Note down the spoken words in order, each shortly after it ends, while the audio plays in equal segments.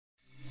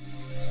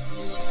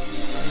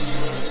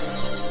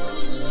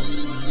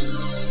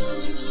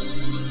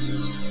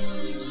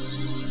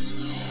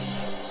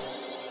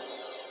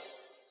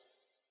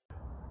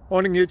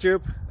Morning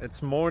YouTube,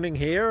 it's morning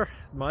here.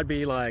 It might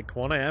be like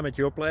 1 a.m. at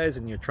your place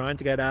and you're trying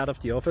to get out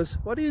of the office.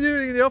 What are you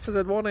doing in the office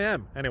at 1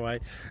 a.m.? Anyway,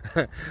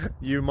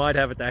 you might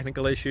have a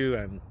technical issue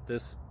and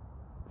this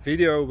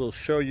video will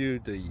show you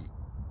the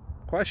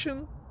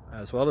question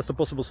as well as the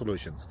possible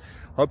solutions.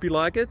 Hope you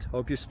like it,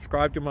 hope you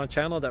subscribe to my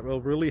channel. That will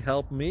really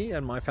help me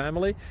and my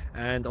family,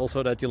 and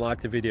also that you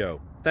like the video.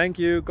 Thank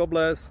you, God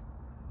bless.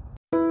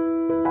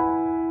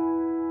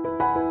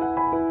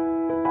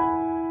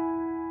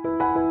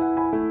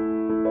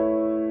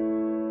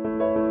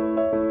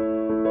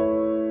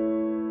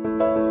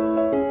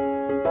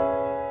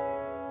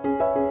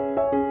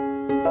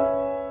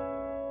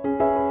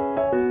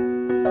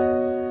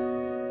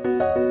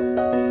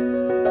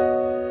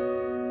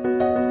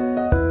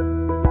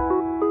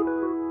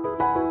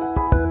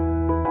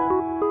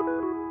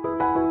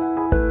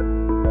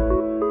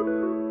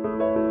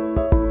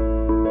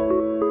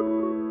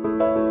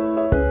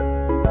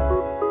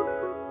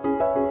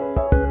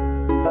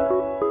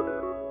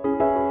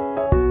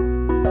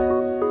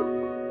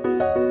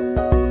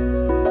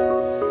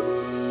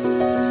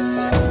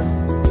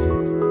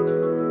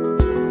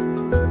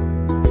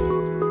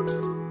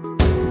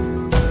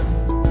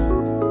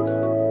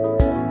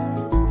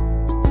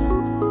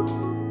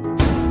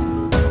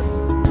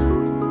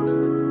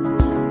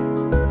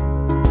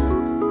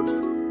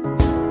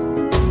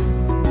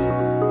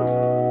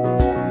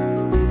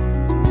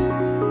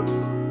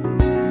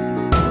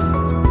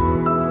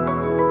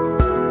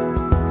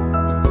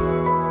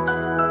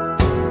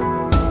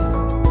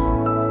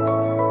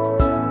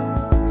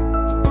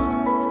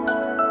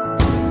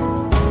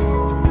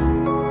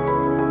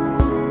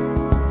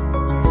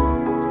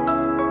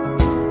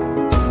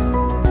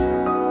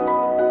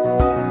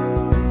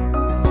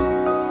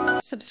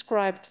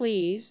 Subscribe,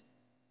 please.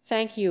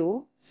 Thank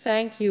you.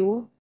 Thank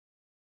you.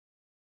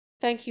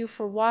 Thank you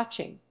for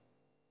watching.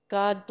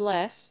 God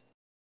bless.